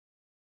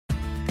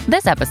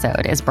This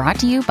episode is brought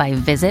to you by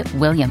Visit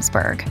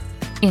Williamsburg.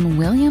 In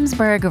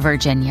Williamsburg,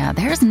 Virginia,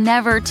 there's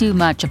never too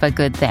much of a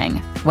good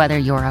thing. Whether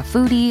you're a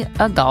foodie,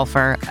 a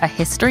golfer, a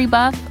history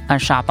buff, a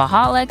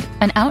shopaholic,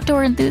 an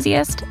outdoor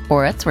enthusiast,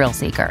 or a thrill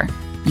seeker,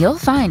 you'll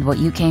find what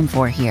you came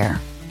for here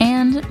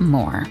and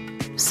more.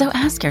 So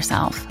ask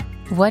yourself,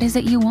 what is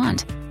it you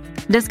want?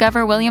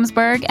 Discover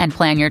Williamsburg and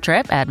plan your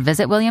trip at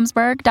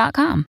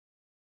visitwilliamsburg.com.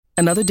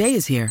 Another day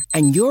is here,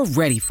 and you're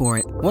ready for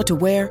it. What to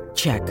wear?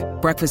 Check.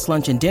 Breakfast,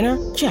 lunch, and dinner?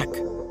 Check.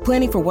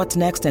 Planning for what's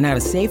next and how to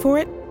save for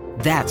it?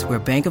 That's where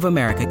Bank of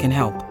America can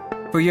help.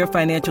 For your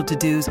financial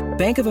to-dos,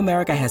 Bank of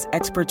America has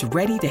experts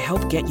ready to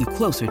help get you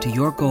closer to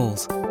your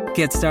goals.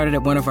 Get started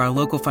at one of our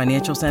local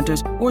financial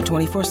centers or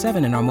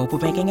 24/7 in our mobile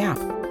banking app.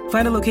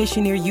 Find a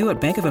location near you at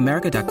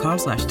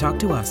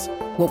bankofamerica.com/talktous.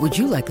 What would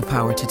you like the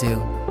power to do?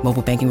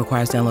 Mobile banking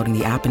requires downloading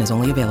the app and is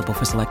only available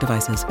for select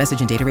devices.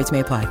 Message and data rates may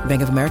apply.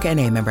 Bank of America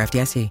N.A., member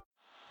FDIC.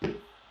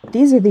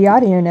 These are the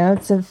audio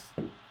notes of...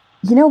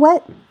 You know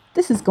what?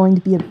 This is going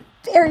to be a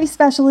very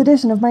special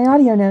edition of my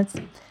audio notes.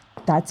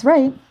 That's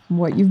right,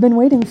 what you've been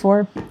waiting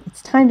for.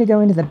 It's time to go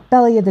into the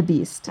belly of the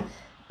beast.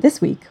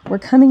 This week, we're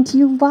coming to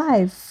you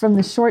live from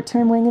the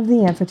short-term wing of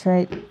the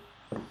Amphitrite.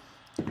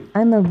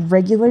 I'm a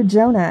regular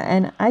Jonah,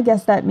 and I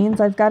guess that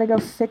means I've got to go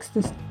fix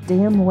this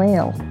damn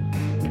whale.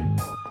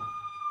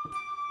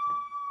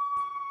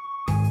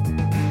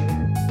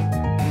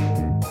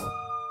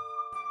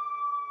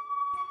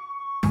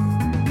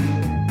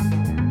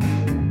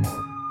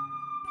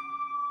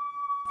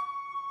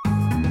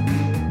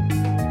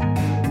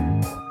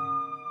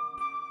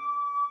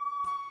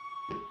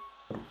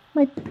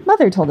 My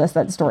mother told us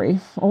that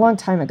story a long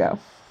time ago.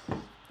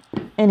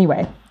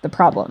 Anyway, the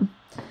problem.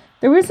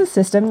 There was a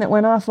system that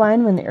went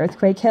offline when the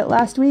earthquake hit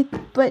last week,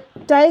 but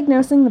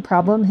diagnosing the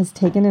problem has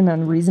taken an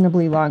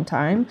unreasonably long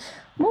time,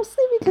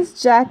 mostly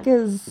because Jack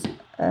is,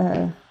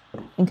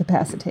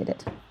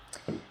 incapacitated.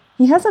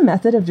 He has a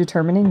method of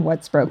determining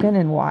what's broken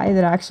and why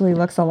that actually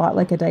looks a lot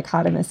like a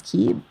dichotomous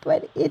key,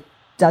 but it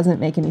doesn't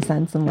make any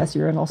sense unless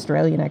you're an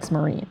Australian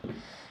ex-Marine.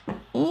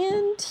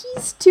 And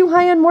he's too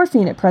high on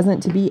morphine at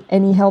present to be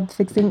any help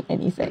fixing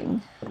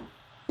anything.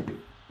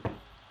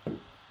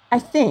 I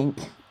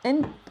think,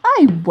 and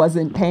I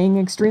wasn't paying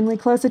extremely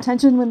close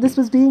attention when this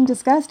was being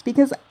discussed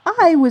because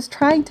I was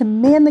trying to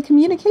man the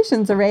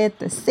communications array at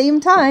the same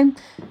time.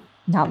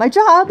 Not my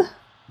job,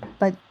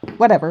 but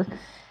whatever.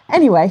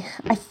 Anyway,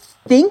 I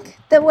think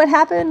that what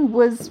happened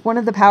was one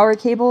of the power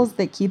cables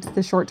that keeps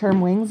the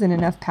short-term wings in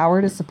enough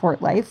power to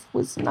support life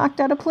was knocked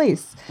out of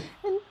place.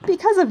 And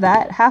because of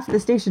that, half the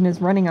station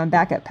is running on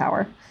backup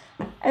power.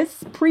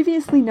 As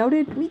previously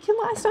noted, we can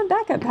last on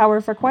backup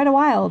power for quite a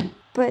while,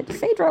 but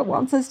Phaedra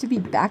wants us to be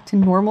back to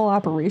normal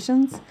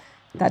operations.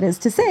 That is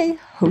to say,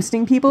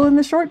 hosting people in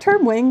the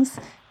short-term wings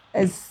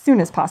as soon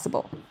as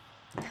possible.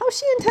 How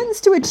she intends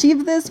to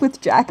achieve this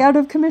with Jack out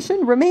of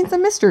commission remains a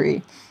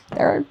mystery.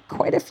 There are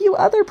quite a few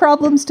other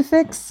problems to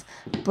fix,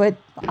 but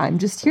I'm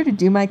just here to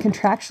do my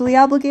contractually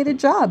obligated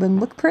job and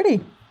look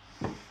pretty.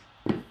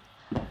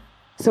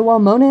 So while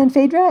Mona and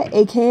Phaedra,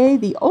 aka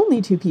the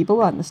only two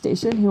people on the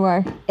station who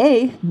are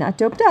A, not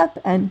doped up,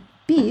 and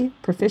B,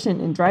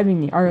 proficient in driving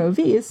the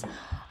ROVs,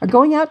 are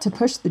going out to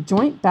push the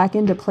joint back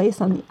into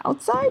place on the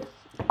outside,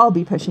 I'll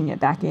be pushing it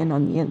back in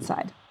on the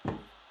inside.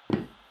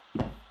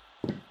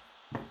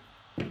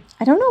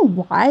 I don't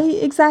know why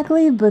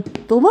exactly,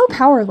 but the low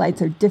power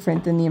lights are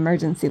different than the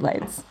emergency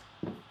lights.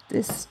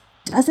 This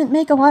doesn't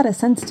make a lot of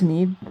sense to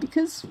me,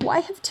 because why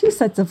have two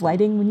sets of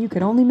lighting when you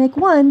could only make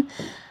one?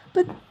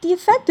 But the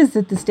effect is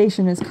that the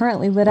station is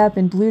currently lit up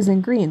in blues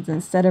and greens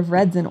instead of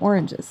reds and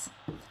oranges.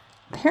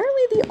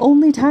 Apparently the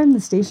only time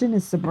the station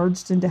is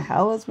submerged into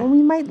hell is when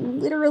we might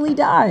literally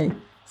die.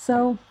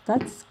 So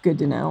that's good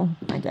to know,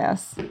 I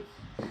guess.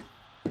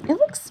 It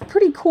looks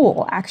pretty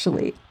cool,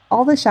 actually.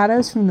 All the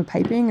shadows from the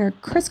piping are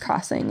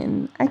crisscrossing,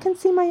 and I can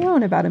see my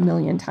own about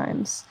 1,000,000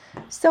 times.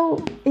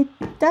 So it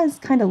does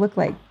kind of look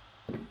like,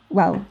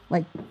 well,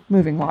 like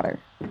moving water.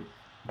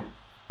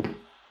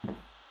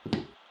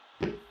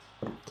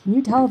 Can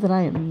you tell that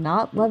I am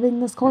not loving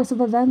this course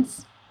of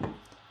events?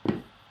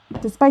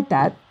 Despite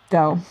that,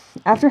 though,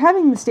 after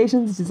having the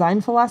station's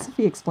design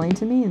philosophy explained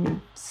to me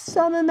in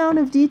some amount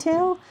of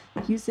detail,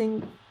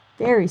 using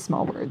very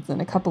small words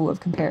and a couple of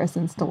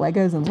comparisons to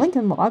Legos and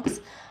Lincoln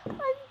Logs,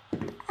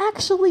 I'm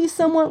actually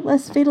somewhat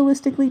less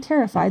fatalistically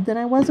terrified than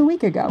I was a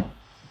week ago.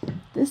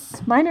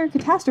 This minor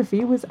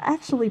catastrophe was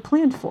actually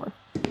planned for.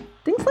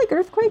 Things like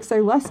earthquakes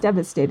are less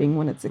devastating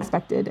when it's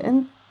expected,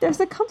 and there's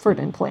a comfort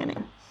in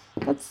planning.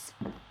 That's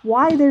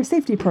why there's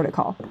safety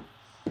protocol.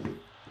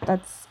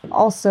 That's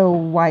also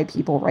why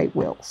people write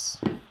wills.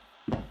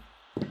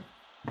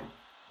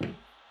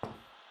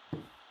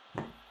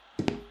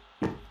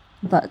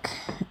 Look,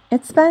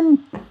 it's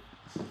been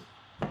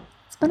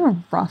a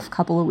rough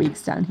couple of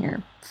weeks down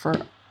here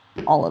for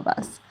all of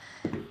us.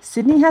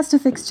 Sydney has to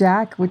fix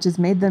Jack, which has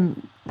made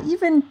them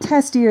even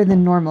testier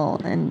than normal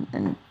and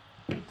an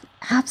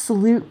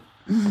absolute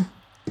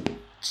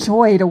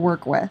joy to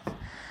work with.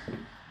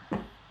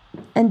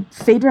 And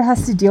Phaedra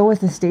has to deal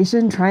with the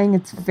station trying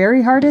its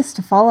very hardest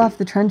to fall off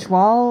the trench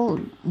wall,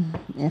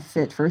 if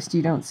at first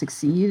you don't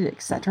succeed,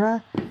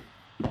 etc.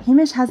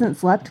 Hamish hasn't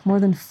slept more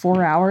than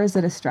 4 hours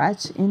at a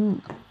stretch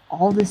in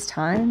all this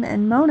time,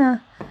 and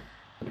Mona,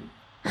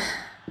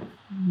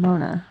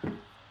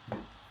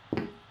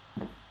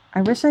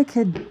 I wish I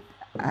could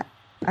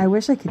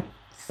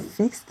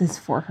fix this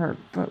for her,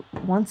 but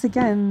once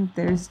again,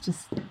 there's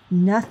just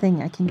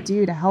nothing I can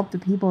do to help the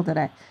people that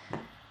I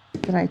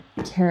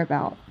care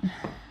about.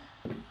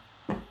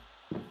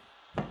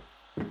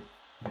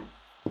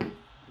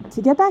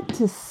 To get back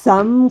to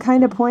some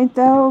kind of point,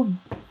 though,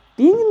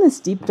 being in this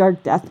deep,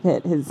 dark death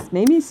pit has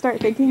made me start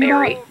thinking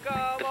Mary,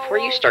 about... before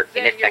you start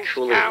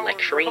ineffectually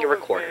lecturing your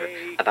recorder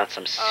about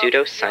some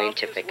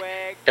pseudo-scientific,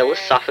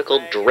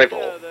 philosophical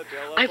drivel,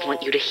 I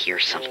want you to hear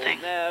something.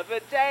 Never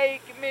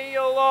take me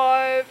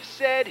alive,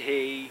 said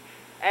he,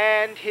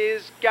 and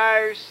his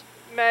ghost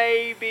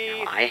may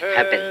be I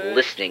have been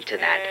listening to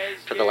that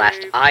for the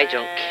last I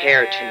don't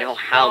care to know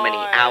how many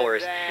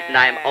hours, and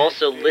I am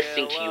also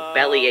listening to you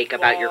bellyache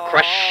about your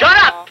crush. Shut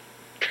up!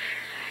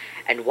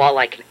 And while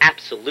I can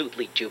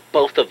absolutely do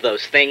both of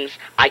those things,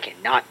 I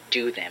cannot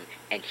do them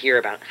and hear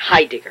about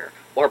Heidegger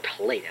or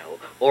Plato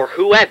or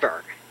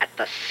whoever at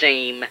the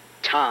same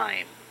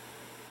time.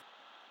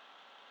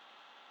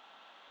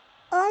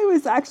 I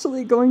was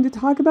actually going to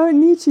talk about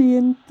Nietzsche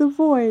and the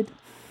void.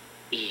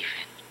 Even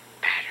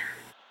better.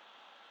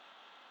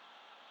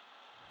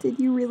 Did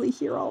you really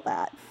hear all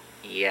that?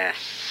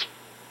 Yes.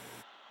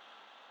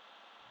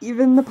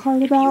 Even the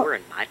part If you about... were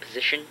in my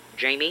position,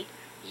 Jamie,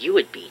 you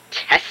would be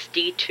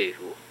testy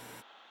too.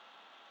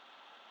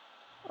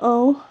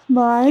 Oh,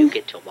 my... You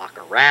get to walk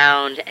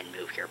around and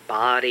move your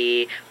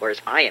body, whereas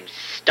I am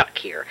stuck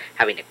here,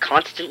 having to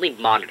constantly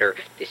monitor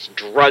this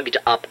drugged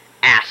up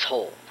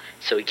asshole.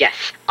 So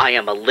yes, I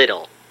am a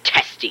little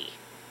testy.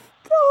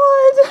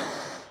 God...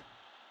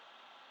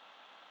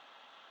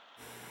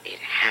 It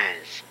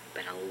has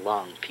been a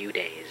long few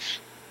days.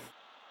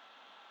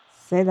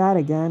 Say that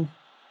again.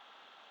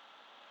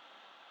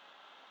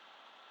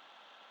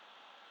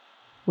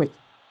 Wait.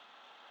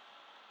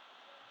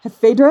 Have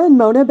Phaedra and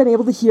Mona been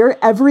able to hear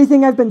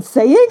everything I've been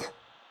saying?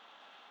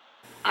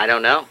 I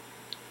don't know.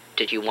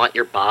 Did you want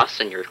your boss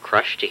and your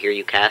crush to hear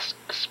you cast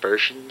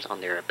aspersions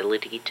on their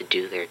ability to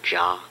do their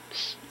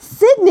jobs?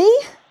 Sydney!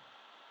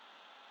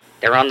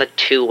 They're on the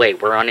two-way,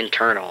 we're on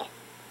internal.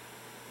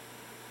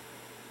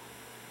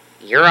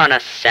 You're on a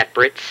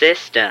separate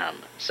system,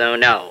 so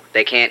no,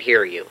 they can't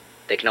hear you.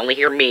 They can only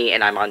hear me,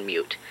 and I'm on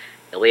mute.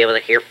 You'll be able to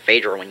hear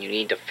Phaedra when you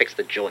need to fix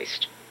the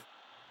joist.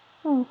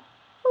 Oh,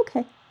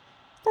 okay.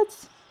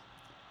 That's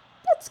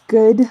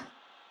good.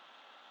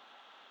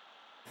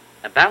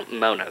 About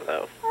Mona,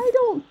 though. I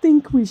don't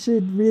think we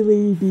should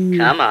really be...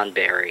 Come on,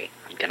 Barry.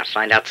 I'm gonna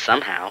find out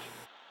somehow.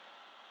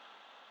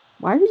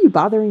 Why are you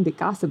bothering to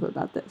gossip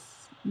about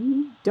this?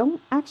 You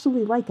don't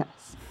actually like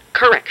us.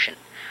 Correction.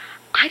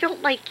 I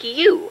don't like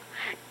you.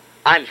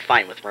 I'm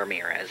fine with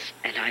Ramirez,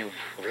 and I'm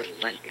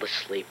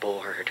relentlessly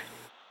bored.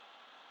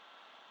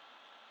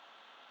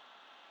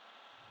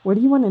 What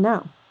do you want to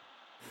know?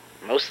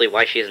 Mostly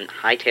why she isn't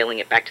hightailing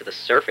it back to the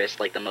surface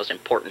like the most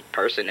important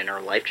person in her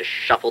life just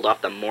shuffled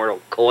off the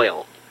mortal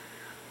coil.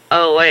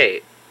 Oh,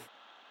 wait.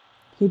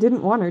 He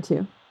didn't want her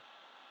to.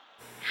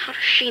 How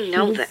does she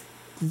know He was that?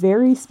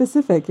 very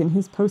specific in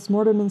his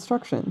post-mortem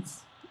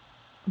instructions.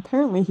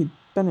 Apparently he'd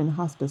been in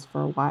hospice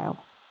for a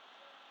while.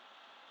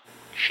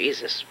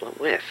 Jesus, what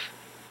with?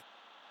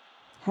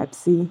 Hep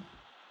C.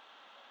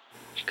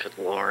 Good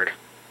lord.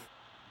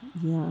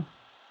 Yeah.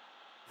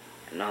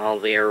 And all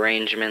the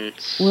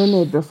arrangements. Were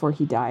made before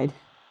he died.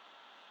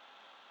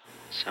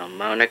 So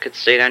Mona could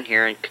stay down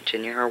here and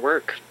continue her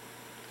work.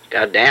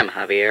 Goddamn,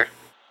 Javier.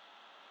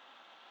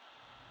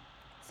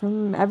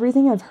 From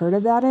everything I've heard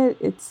about it,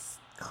 it's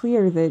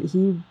clear that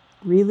he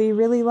really,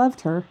 really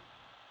loved her.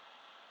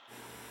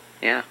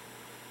 Yeah.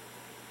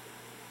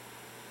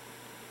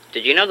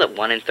 Did you know that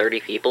 1 in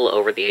 30 people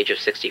over the age of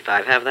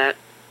 65 have that?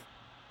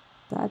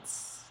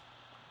 That's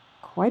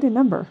quite a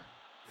number.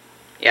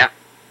 Yeah.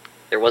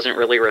 There wasn't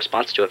really a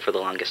response to it for the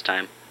longest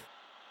time.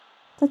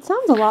 That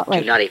sounds a lot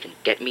like... Do not even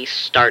get me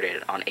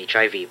started on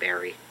HIV,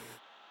 Barry.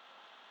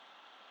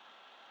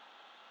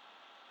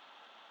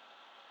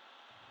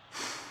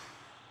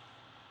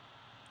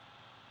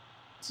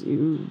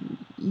 Do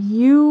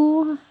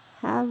you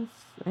have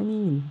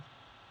any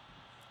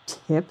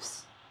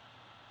tips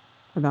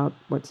about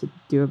what to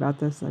do about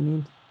this? I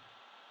mean...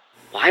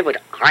 Why would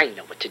I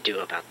know what to do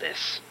about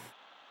this?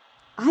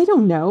 I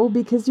don't know,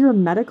 because you're a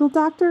medical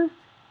doctor?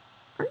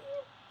 Aren't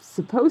you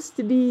supposed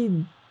to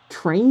be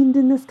trained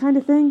in this kind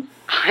of thing?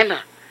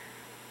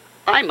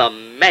 I'm a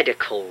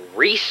medical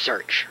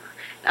researcher,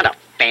 not a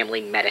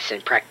family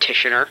medicine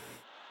practitioner.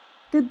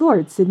 Good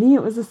lord, Sydney,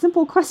 it was a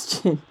simple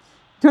question.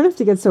 You don't have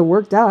to get so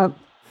worked up.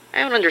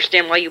 I don't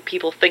understand why you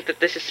people think that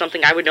this is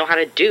something I would know how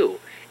to do.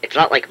 It's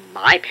not like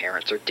my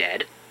parents are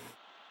dead.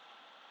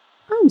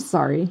 I'm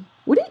sorry.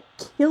 Would it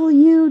kill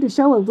you to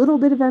show a little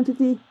bit of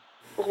empathy?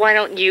 Well, why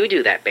don't you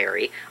do that,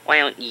 Barry? Why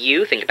don't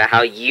you think about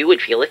how you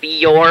would feel if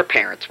your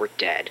parents were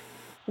dead?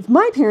 If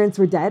my parents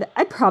were dead,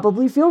 I'd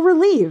probably feel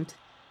relieved.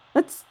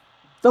 That's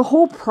the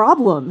whole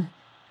problem.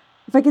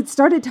 If I get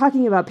started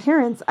talking about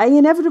parents, I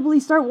inevitably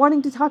start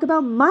wanting to talk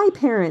about my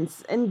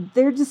parents, and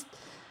they're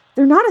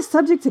not a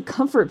subject to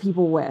comfort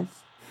people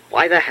with.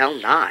 Why the hell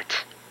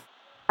not?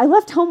 I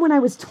left home when I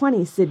was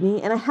 20,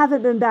 Sydney, and I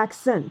haven't been back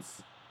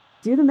since.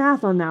 Do the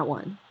math on that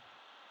one.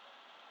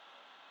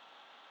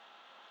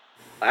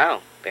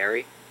 Wow,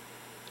 Barry.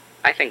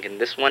 I think in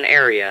this one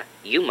area,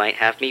 you might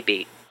have me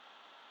beat.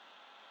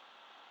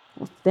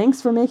 Well,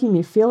 thanks for making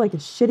me feel like a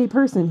shitty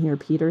person here,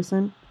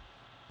 Peterson.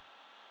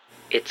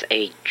 It's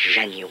a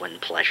genuine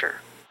pleasure.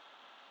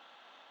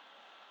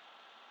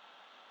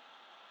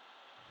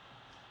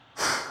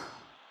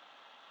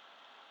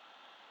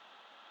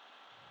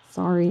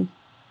 Sorry.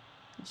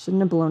 I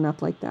shouldn't have blown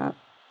up like that.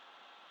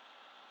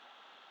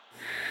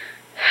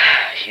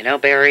 You know,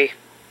 Barry,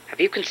 have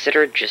you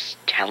considered just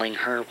telling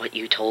her what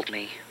you told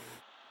me?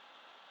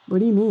 What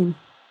do you mean?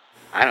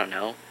 I don't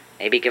know.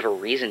 Maybe give a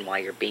reason why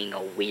you're being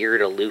a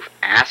weird, aloof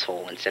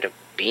asshole instead of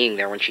being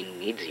there when she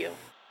needs you.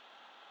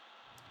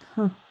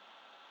 Huh.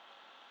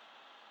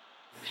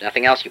 If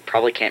nothing else, you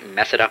probably can't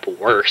mess it up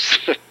worse.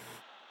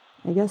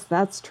 I guess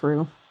that's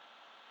true.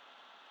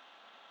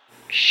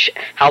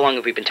 How long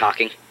have we been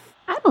talking?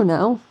 I don't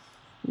know.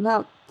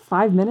 About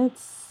 5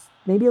 minutes,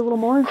 maybe a little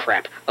more.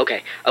 Crap.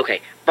 Okay.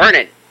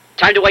 Vernon!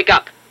 Time to wake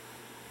up!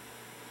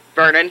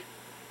 Vernon!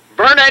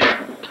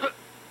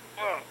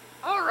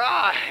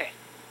 Alright.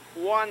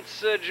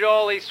 Once a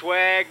jolly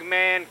swag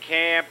man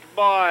camped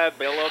by a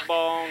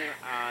billabong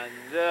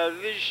under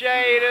the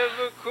shade of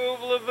a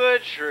Kubla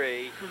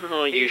tree.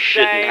 Oh, you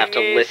shouldn't have to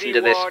listen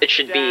to this. It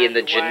should be in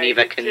the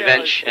Geneva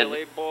Convention.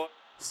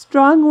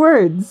 Strong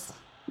words.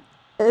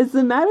 As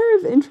a matter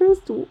of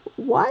interest,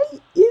 why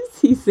is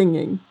he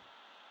singing?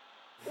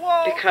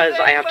 Because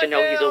I have to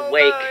know he's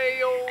awake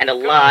and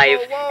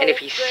alive, and if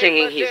he's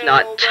singing, he's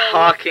not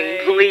talking.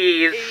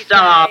 Please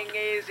stop.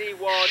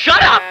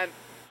 Shut up!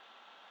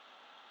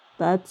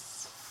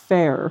 That's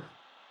fair.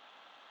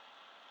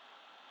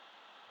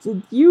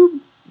 Did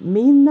you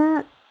mean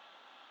that?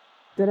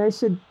 That I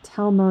should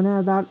tell Mona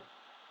about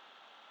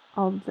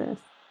all this?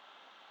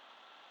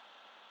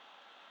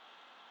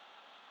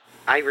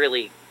 I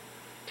really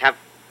have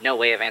no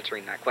way of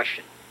answering that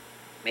question.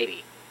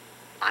 Maybe.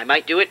 I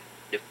might do it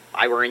if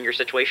I were in your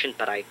situation,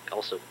 but I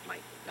also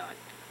might not.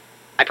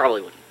 I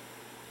probably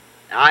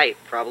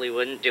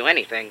wouldn't do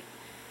anything.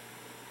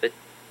 But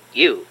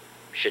you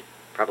should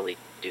probably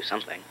do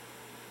something.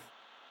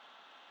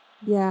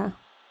 Yeah,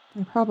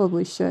 I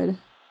probably should.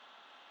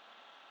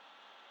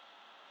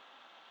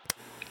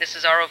 This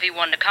is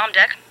ROV-1 to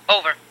ComDeck.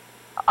 Over.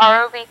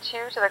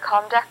 ROV-2 to the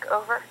ComDeck.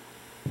 Over.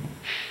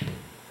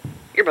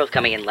 You're both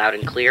coming in loud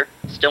and clear.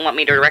 Still want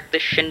me to direct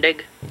this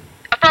shindig?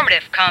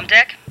 Affirmative,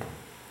 ComDeck.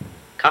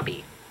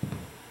 Copy.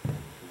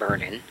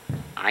 Vernon,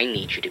 I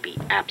need you to be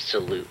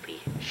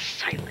absolutely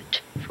silent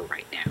for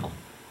right now.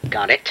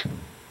 Got it?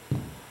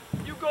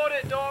 You got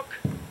it, Doc.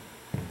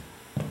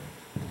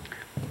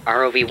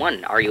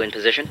 ROV-1, are you in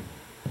position?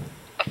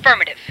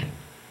 Affirmative.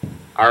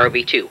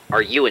 ROV-2,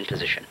 are you in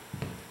position?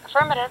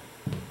 Affirmative.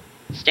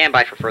 Stand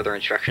by for further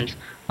instructions.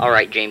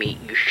 Alright, Jamie,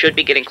 you should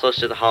be getting close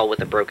to the hull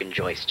with a broken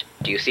joist.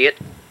 Do you see it?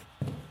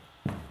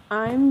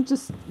 I'm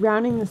just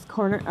rounding this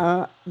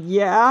corner.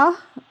 Yeah?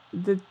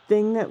 The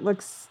thing that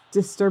looks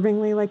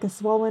disturbingly like a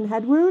swollen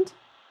head wound?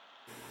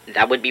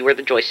 That would be where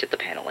the joist hit the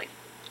paneling.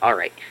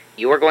 Alright,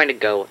 you are going to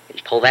go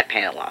and pull that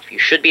panel off. You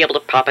should be able to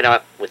pop it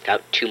up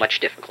without too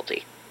much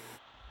difficulty.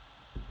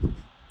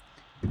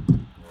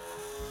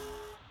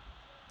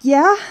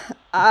 Yeah?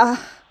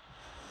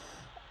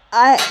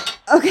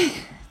 Okay,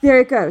 there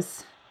it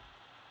goes.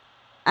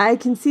 I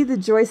can see the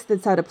joist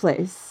that's out of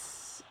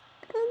place.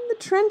 And the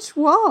trench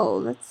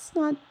wall. That's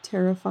not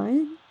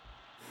terrifying.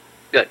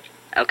 Good.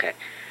 Okay.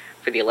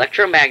 For the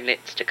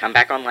electromagnets to come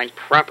back online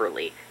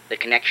properly, the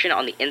connection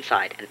on the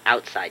inside and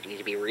outside need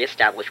to be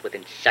reestablished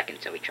within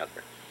seconds of each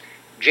other.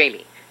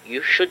 Jamie,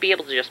 you should be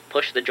able to just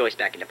push the joist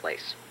back into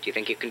place. Do you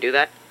think you can do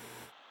that?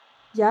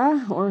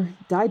 Yeah, or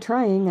die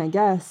trying, I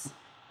guess.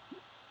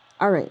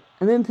 Alright,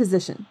 I'm in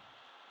position.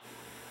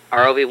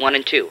 ROV-1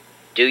 and 2,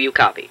 do you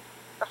copy?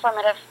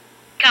 Affirmative.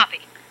 Copy.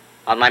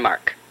 On my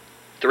mark.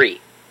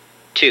 3,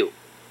 2,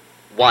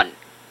 1,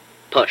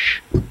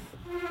 push.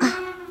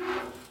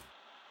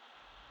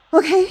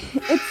 Okay,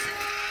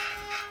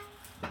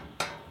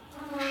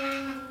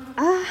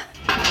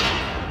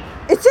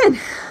 it's in.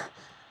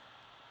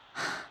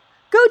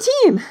 Go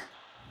team!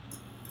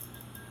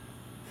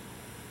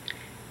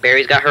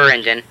 Barry's got her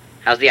engine.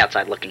 How's the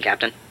outside looking,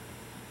 Captain?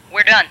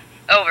 We're done.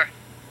 Over.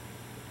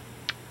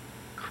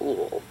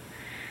 Cool.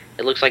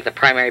 It looks like the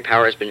primary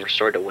power has been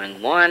restored to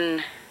Wing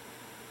 1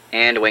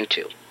 and Wing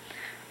 2.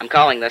 I'm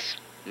calling this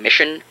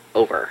Mission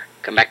Over.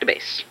 Come back to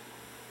base.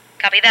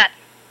 Copy that.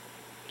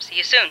 See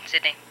you soon,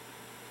 Sydney.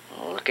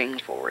 Looking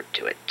forward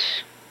to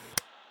it.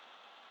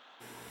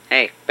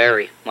 Hey,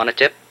 Barry, want a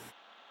tip?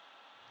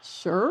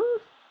 Sure?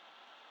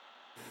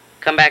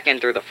 Come back in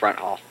through the front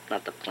hall,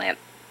 not the plant.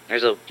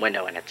 There's a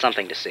window in it,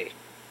 something to see.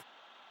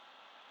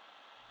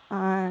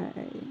 I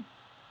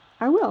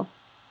will.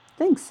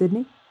 Thanks,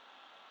 Sydney.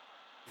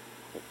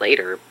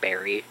 Later,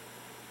 Barry.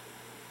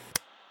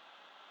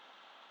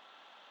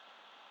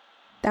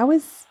 That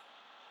was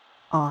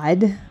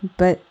odd,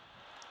 but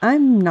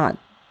I'm not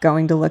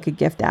going to look a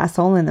gift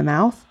asshole in the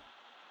mouth.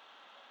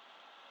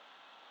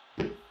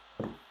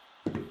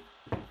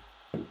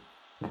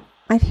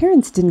 My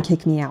parents didn't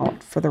kick me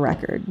out, for the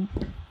record.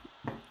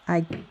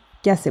 I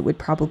guess it would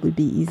probably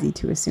be easy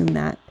to assume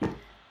that.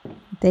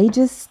 They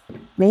just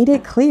made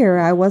it clear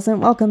I wasn't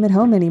welcome at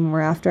home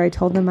anymore after I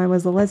told them I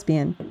was a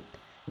lesbian.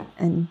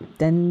 And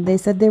then they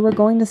said they were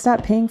going to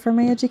stop paying for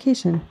my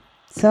education.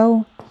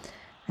 So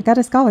I got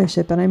a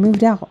scholarship and I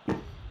moved out.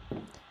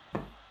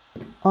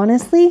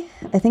 Honestly,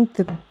 I think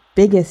the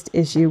biggest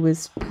issue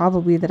was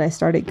probably that I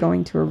started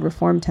going to a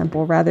Reform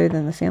temple rather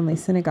than the family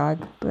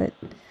synagogue, but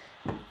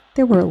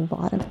there were a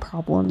lot of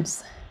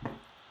problems.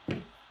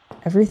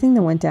 Everything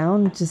that went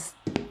down just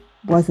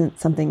wasn't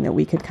something that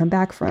we could come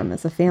back from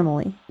as a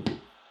family.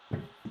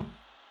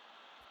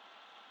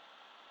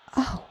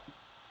 Oh,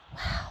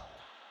 wow.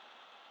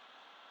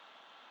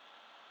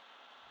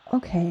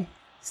 Okay,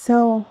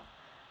 so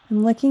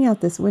I'm looking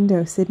out this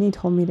window Sydney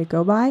told me to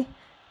go by,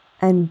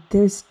 and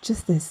there's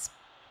just this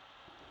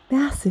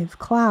massive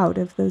cloud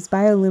of those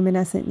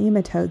bioluminescent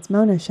nematodes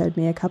Mona showed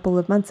me a couple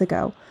of months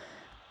ago.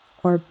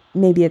 Or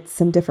maybe it's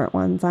some different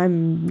ones.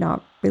 I'm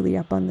not really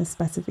up on the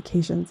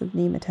specifications of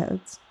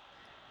nematodes.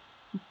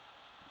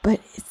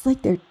 But it's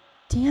like they're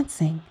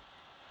dancing.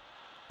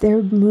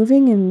 They're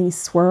moving in these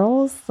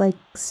swirls like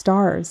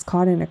stars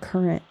caught in a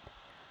current.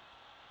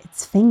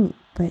 It's faint,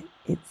 but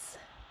it's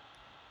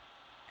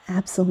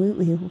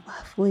absolutely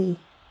lovely.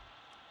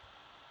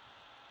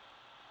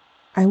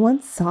 I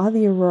once saw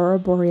the aurora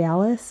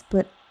borealis,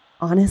 but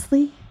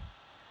honestly,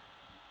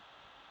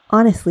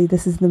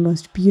 this is the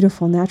most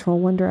beautiful natural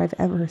wonder I've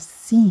ever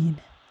seen.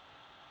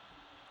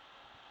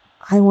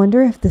 I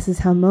wonder if this is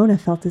how Mona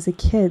felt as a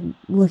kid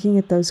looking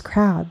at those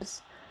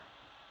crabs,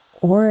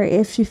 or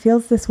if she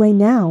feels this way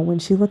now when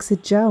she looks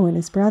at Joe and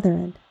his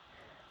brethren.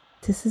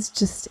 This is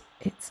just,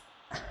 it's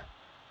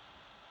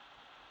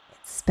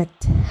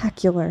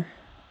spectacular.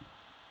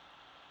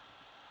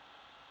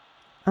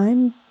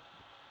 I'm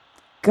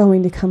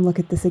going to come look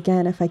at this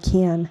again if I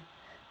can,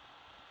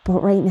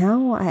 but right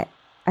now I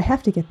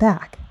have to get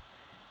back.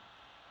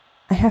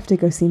 I have to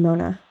go see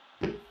Mona.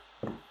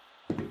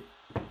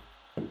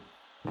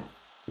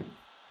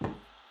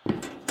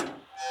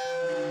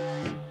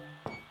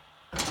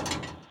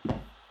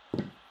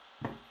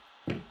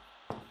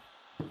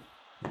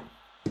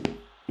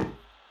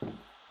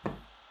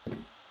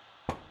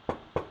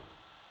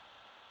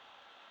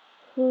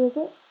 Who is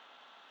it?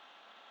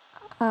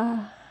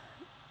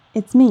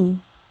 It's me.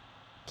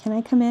 Can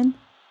I come in?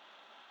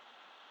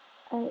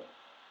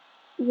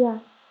 Yeah.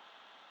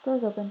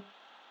 Door's open.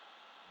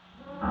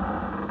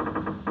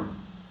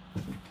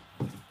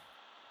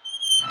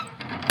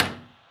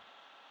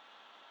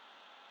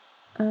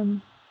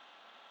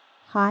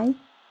 Hi?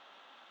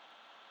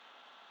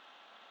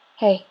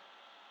 Hey.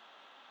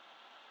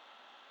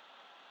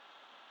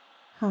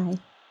 Hi.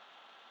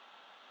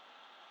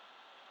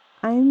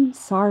 I'm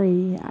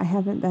sorry I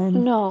haven't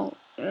been... No.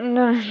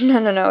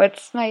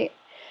 It's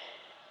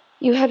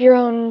You have your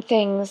own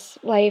things,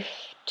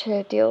 life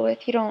to deal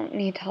with. You don't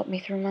need to help me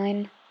through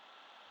mine.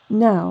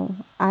 No,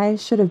 I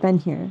should have been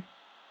here.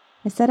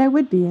 I said I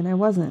would be, and I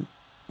wasn't.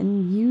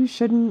 And you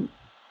shouldn't...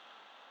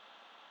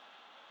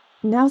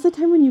 Now's the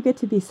time when you get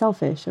to be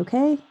selfish,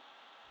 okay?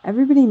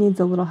 Everybody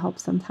needs a little help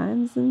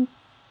sometimes, and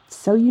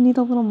so you need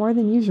a little more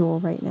than usual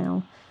right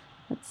now.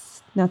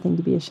 That's nothing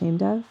to be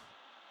ashamed of.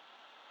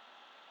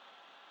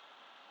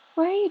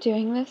 Why are you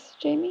doing this,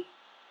 Jamie?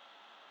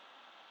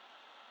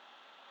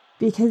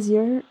 Because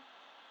you're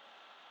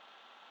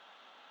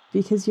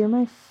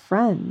my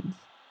friend.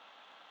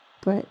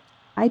 But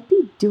I'd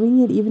be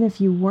doing it even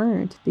if you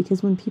weren't,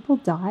 because when people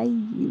die,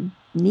 you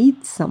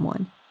need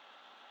someone.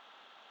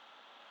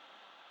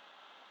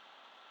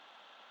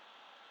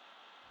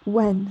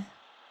 When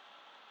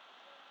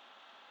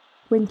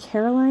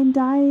Caroline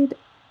died,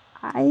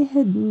 I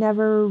had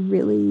never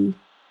really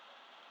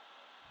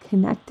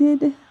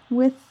connected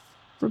with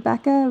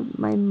Rebecca,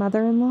 my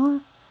mother-in-law.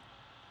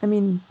 I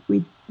mean,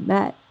 we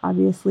met,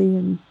 obviously,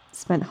 and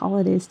spent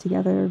holidays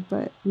together,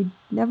 but we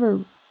never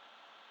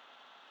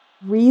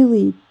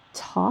really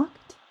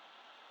talked.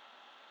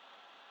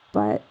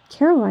 But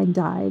Caroline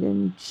died,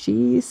 and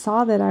she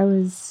saw that I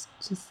was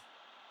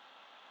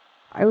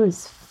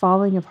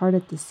falling apart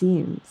at the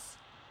seams.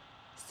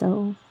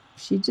 So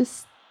she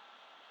just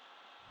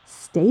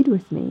stayed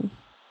with me.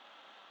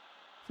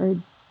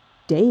 For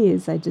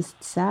days, I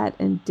just sat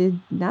and did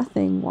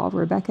nothing while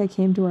Rebecca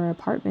came to our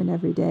apartment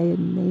every day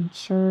and made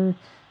sure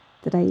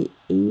that I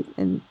ate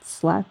and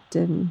slept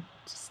and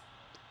just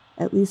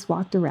at least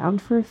walked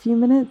around for a few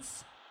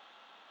minutes.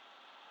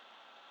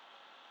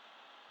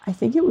 I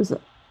think it was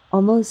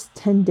almost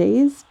 10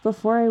 days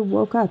before I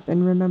woke up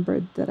and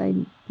remembered that I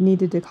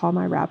needed to call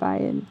my rabbi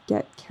and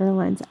get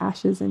Caroline's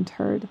ashes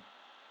interred.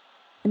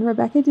 And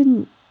Rebecca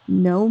didn't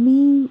know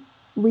me,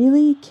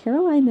 really.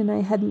 Caroline and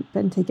I hadn't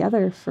been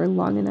together for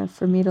long enough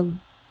for me to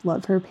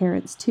love her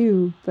parents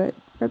too, but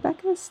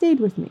Rebecca stayed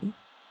with me.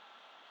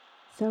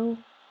 So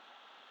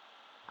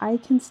I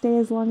can stay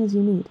as long as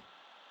you need.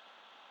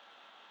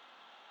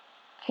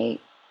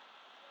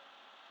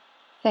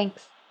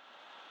 Thanks.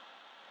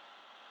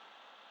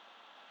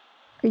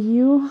 Are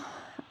you,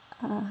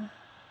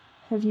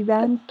 have you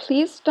been?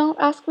 Please don't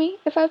ask me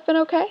if I've been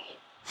okay.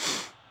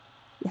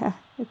 Yeah,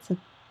 it's a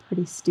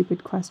pretty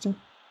stupid question.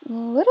 A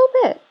little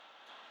bit.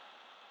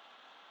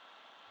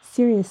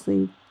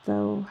 Seriously,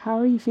 though, how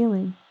are you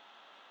feeling?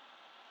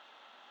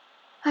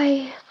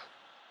 I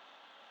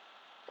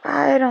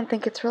don't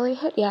think it's really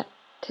hit yet.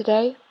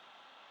 Today.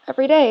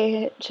 Every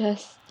day, it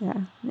just...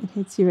 Yeah, it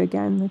hits you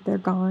again like they're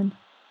gone.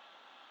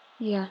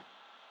 Yeah.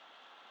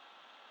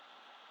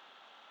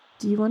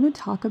 Do you want to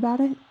talk about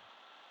it?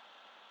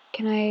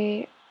 Can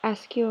I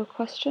ask you a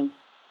question?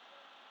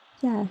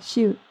 Yeah,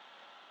 shoot.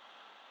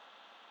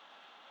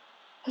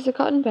 Has it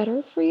gotten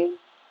better for you?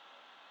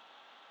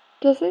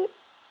 Does it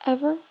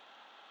ever?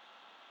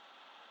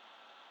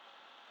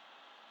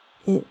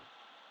 It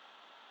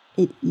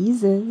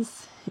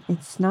eases.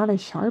 It's not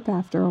as sharp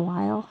after a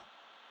while,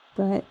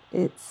 but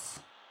it's...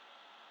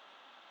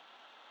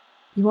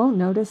 You won't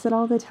notice it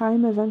all the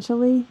time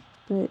eventually,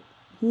 but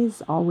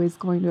he's always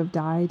going to have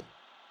died.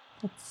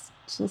 That's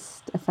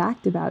just a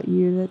fact about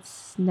you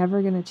that's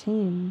never going to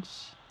change.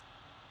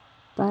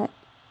 But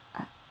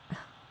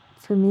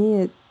for me,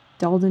 it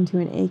dulled into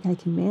an ache I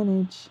can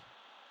manage.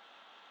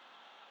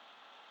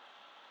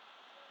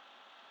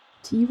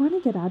 Do you want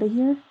to get out of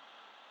here?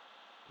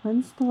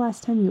 When's the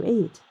last time you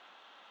ate?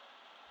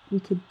 We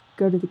could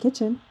go to the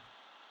kitchen.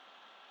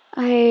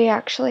 I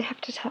actually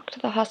have to talk to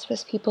the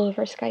hospice people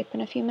over Skype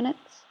in a few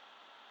minutes.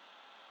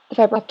 The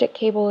fiber optic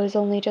cable is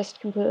only just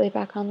completely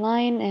back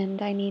online,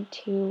 and I need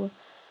to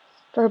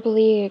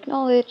verbally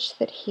acknowledge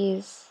that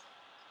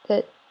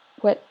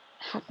what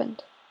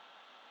happened.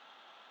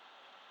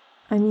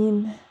 I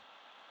mean,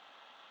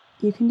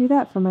 you can do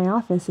that from my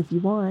office if you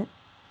want.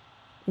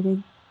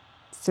 It'd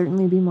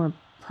certainly be more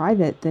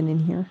private than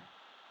in here.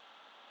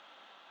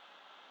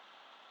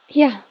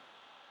 Yeah,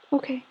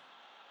 okay.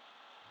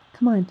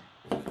 Come on.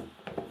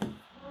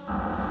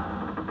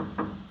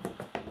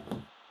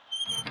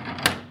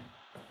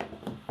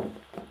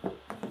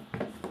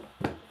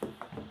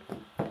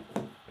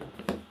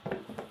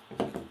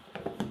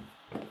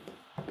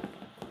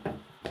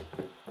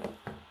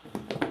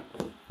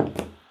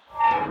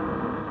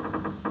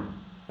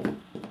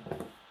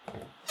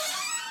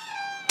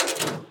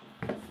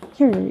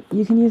 Here,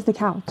 you can use the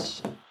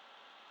couch.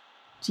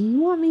 Do you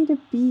want me to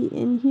be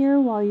in here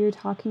while you're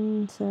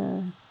talking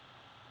to,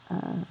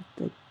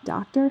 the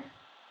doctor?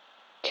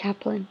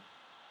 Chaplain.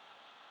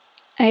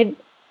 I'd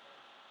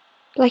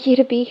like you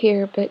to be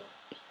here, but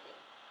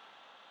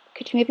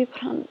could you maybe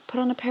put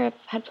on a pair of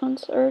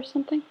headphones or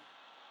something?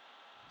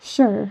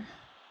 Sure.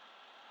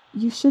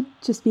 You should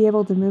just be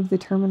able to move the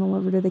terminal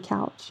over to the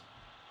couch.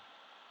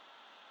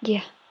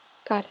 Yeah,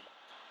 got it.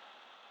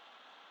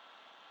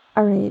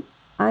 All right,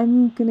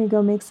 I'm gonna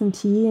go make some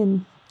tea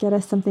and get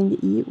us something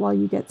to eat while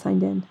you get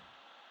signed in.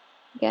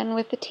 Again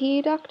with the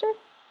tea, doctor?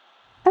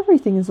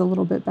 Everything is a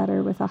little bit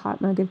better with a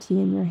hot mug of tea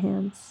in your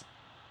hands.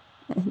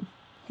 And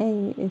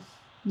hey, if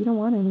you don't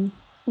want any.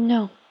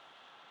 No.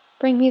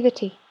 Bring me the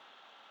tea.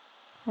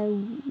 I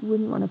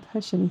wouldn't want to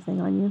push anything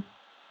on you.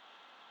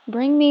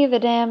 Bring me the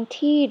damn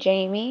tea,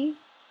 Jamie.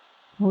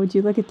 Would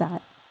you look at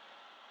that?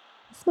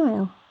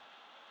 Smile.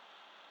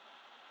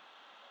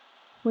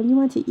 What do you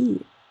want to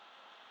eat?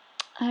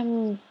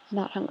 I'm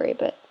not hungry,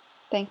 but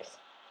thanks.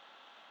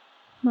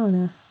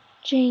 Mona.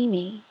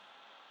 Jamie.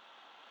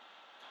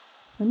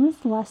 When was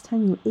the last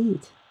time you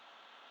ate?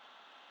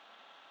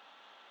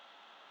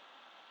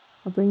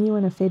 I'll bring you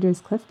one of Phaedra's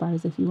Cliff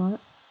Bars if you want.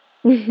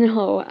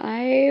 No,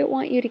 I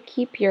want you to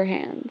keep your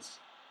hands.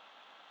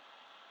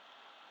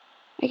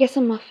 I guess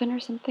a muffin or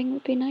something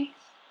would be nice.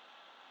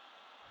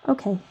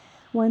 Okay,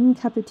 1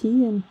 cup of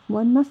tea and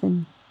 1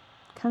 muffin.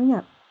 Coming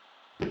up.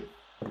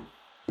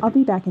 I'll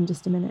be back in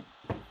just a minute.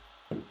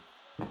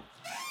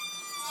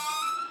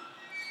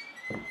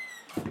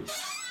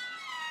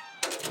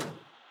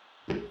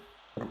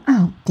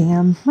 Oh,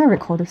 damn, my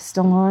recorder's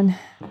still on.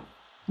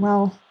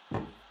 Well,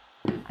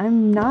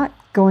 I'm not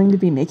going to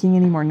be making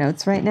any more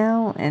notes right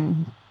now,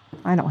 and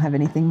I don't have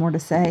anything more to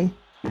say.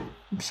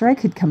 I'm sure I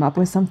could come up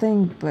with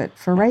something, but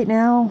for right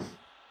now,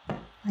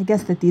 I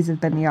guess that these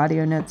have been the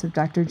audio notes of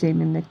Dr.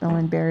 Jamie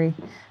McMillan Barry,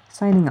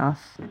 signing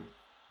off.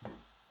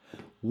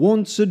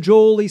 Once a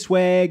jolly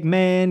swag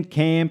man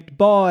camped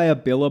by a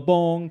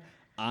billabong.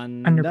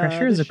 Under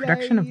Pressure is a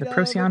production of the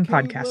Procyon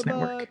Podcast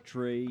Network.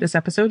 This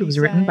episode was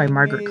written by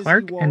Margaret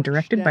Clark and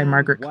directed by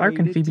Margaret Clark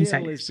and Phoebe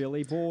Siders.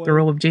 The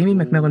role of Jamie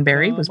McMillan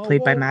Barry was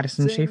played by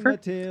Madison Schaefer.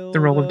 The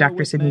role of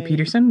Dr. Sidney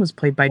Peterson was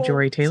played by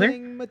Jory Taylor.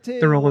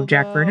 The role of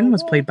Jack Vernon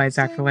was played by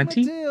Zach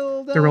Valenti.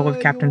 The role of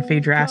Captain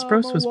Phaedra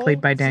Aspros was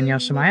played by Danielle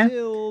Shamaya,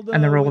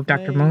 and the role of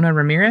Dr. Mona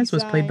Ramirez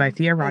was played by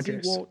Thea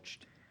Rogers.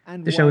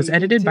 The show is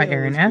edited by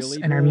Aaron S.,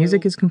 and our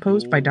music is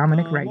composed by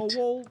Dominic Wright.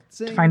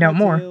 To find out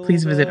more,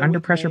 please visit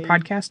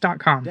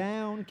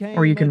underpressurepodcast.com,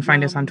 or you can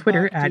find us on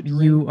Twitter at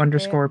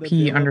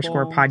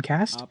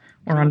 @u_p_podcast,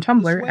 or on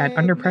Tumblr at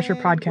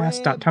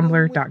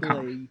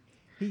underpressurepodcast.tumblr.com.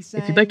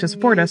 If you'd like to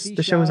support us,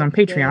 the show is on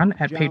Patreon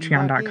at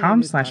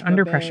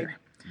patreon.com/underpressure.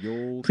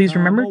 Please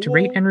remember to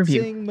rate and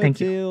review. Thank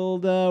you.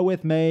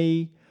 With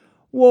me.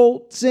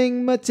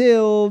 Waltzing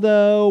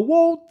Matilda,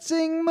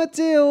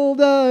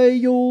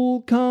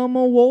 you'll come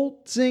a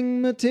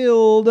waltzing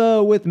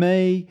Matilda with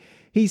me.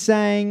 He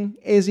sang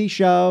as he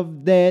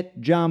shoved that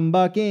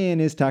jumbuck in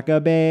his tucker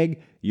bag.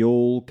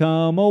 You'll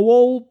come a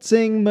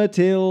waltzing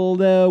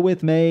Matilda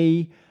with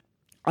me.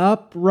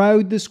 Up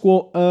rode the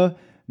squatter,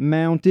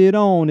 mounted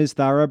on his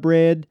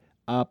thoroughbred.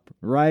 Up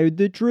rode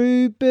the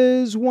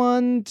troopers,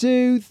 1,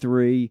 2,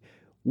 3.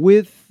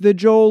 With the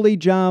jolly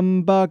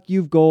jumbuck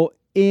you've got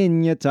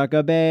in your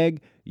tucker bag,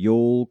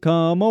 you'll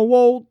come a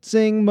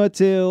waltzing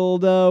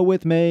Matilda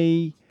with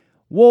me.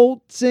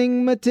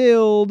 Waltzing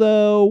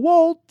Matilda,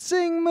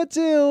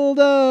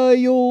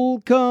 you'll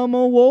come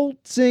a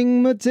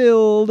waltzing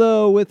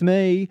Matilda with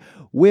me.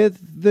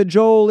 With the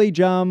jolly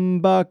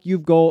jumbuck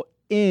you've got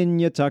in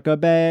your tucker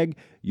bag,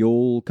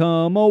 you'll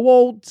come a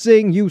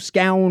waltzing, you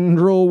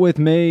scoundrel, with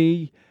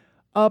me.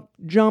 Up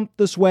jumped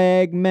the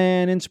swag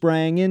man and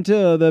sprang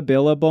into the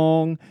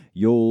billabong.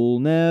 You'll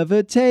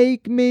never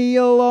take me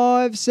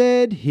alive,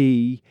 said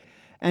he,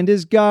 and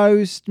his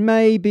ghost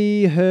may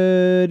be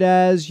heard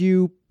as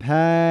you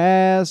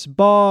pass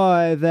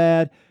by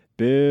that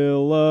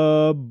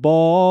billabong.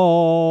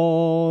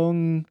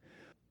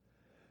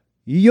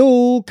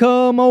 You'll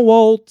come a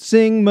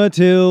waltzing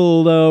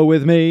Matilda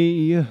with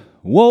me.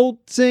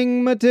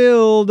 Waltzing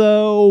Matilda,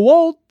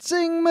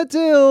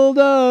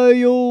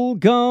 you'll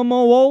come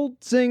a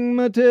waltzing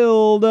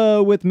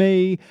Matilda with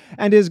me,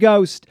 and his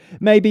ghost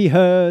may be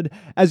heard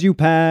as you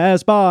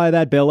pass by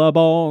that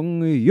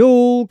billabong.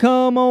 You'll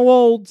come a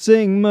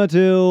waltzing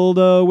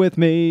Matilda with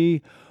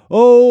me.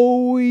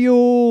 Oh,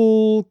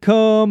 you'll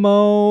come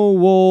a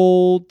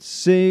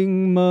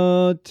waltzing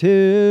Matilda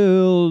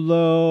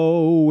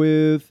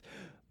with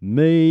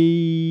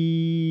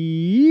me.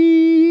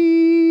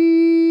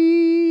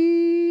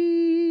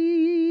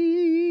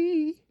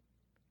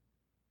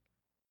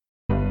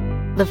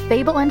 The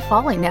Fable and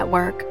Folly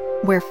Network,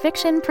 where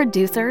fiction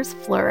producers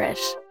flourish.